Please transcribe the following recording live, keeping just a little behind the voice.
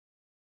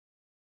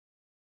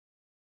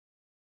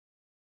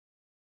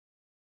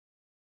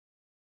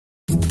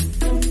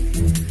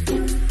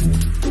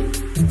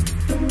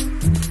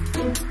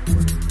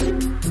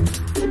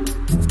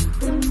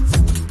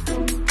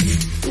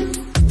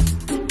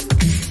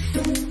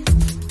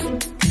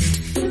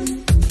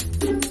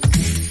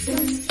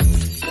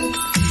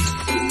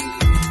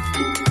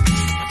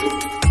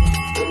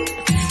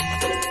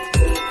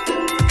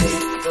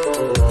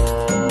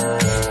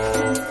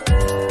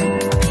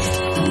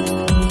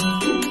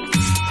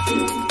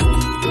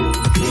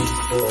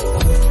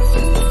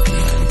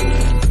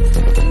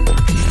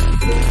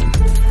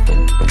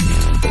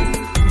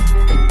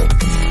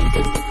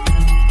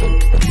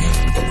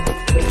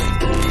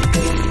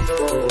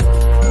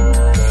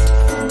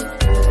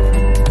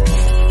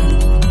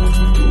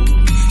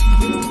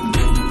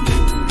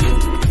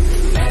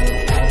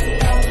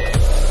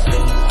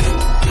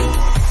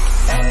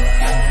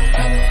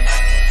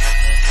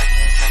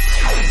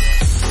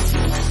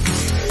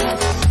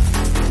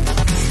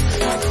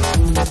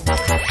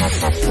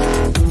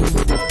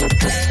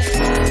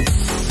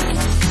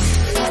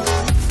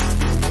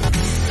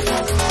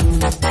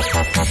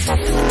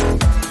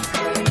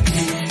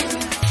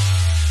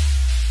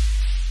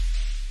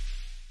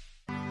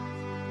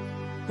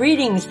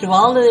Greetings to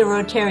all of the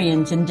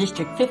Rotarians in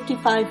District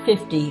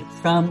 5550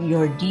 from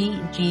your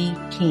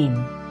DG team.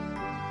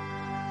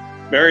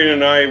 Marion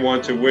and I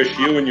want to wish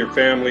you and your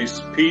families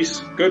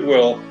peace,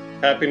 goodwill,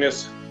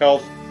 happiness,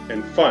 health,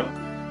 and fun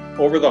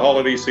over the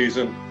holiday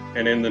season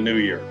and in the new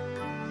year.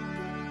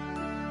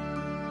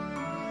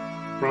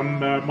 From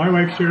my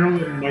wife Cheryl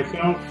and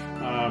myself,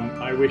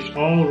 I wish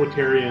all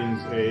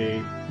Rotarians a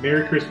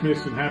Merry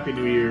Christmas and Happy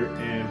New Year,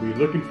 and we're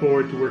looking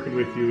forward to working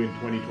with you in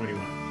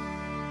 2021.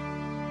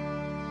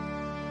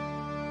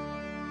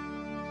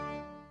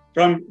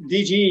 From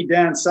DG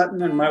Dan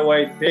Sutton and my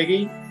wife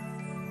Peggy,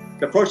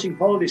 the approaching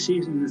holiday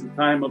season is a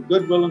time of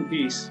goodwill and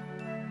peace.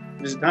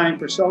 It is a time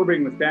for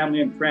celebrating with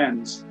family and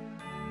friends.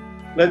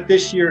 Let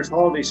this year's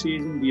holiday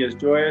season be as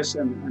joyous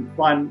and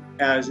fun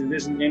as it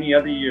isn't any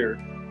other year,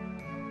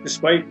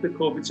 despite the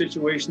COVID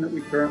situation that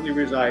we currently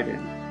reside in.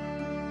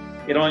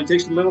 It only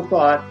takes a little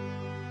thought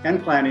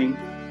and planning,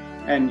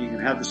 and you can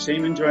have the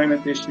same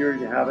enjoyment this year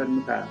as you have it in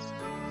the past.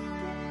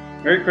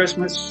 Merry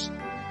Christmas,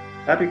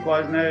 Happy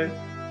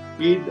Kwanzaa,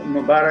 Eid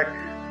Mubarak,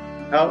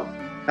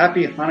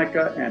 Happy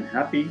Hanukkah, and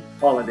Happy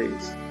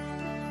Holidays.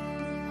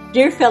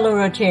 Dear fellow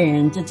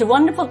Rotarians, it's a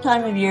wonderful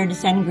time of year to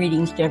send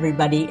greetings to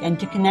everybody and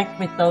to connect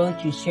with those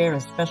you share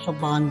a special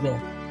bond with.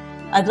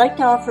 I'd like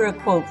to offer a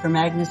quote from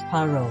Agnes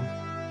Poirot.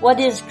 What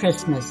is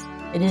Christmas?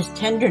 It is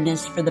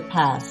tenderness for the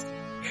past,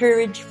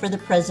 courage for the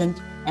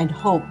present, and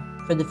hope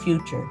for the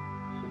future.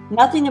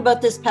 Nothing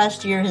about this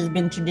past year has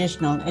been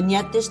traditional, and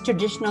yet this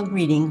traditional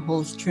greeting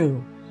holds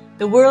true.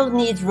 The world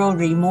needs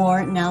Rotary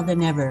more now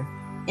than ever.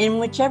 In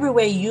whichever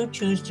way you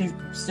choose to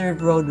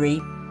serve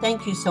Rotary,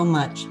 thank you so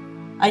much.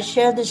 I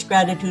share this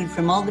gratitude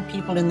from all the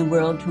people in the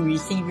world who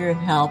receive your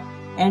help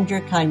and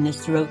your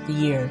kindness throughout the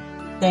year.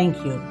 Thank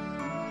you.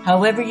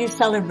 However you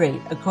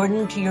celebrate,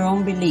 according to your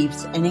own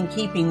beliefs and in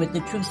keeping with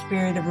the true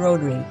spirit of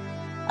Rotary,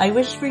 I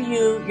wish for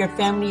you, your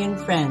family and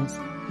friends,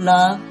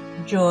 love,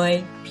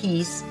 joy,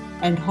 peace,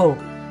 and hope.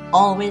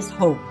 Always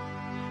hope.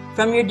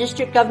 From your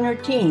district governor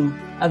team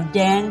of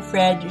Dan,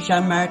 Fred,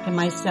 Jean-Marc, and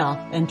myself,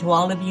 and to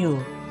all of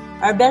you,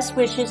 our best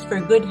wishes for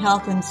good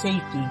health and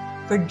safety,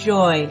 for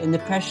joy in the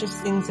precious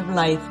things of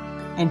life,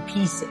 and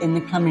peace in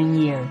the coming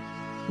year.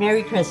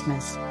 Merry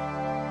Christmas.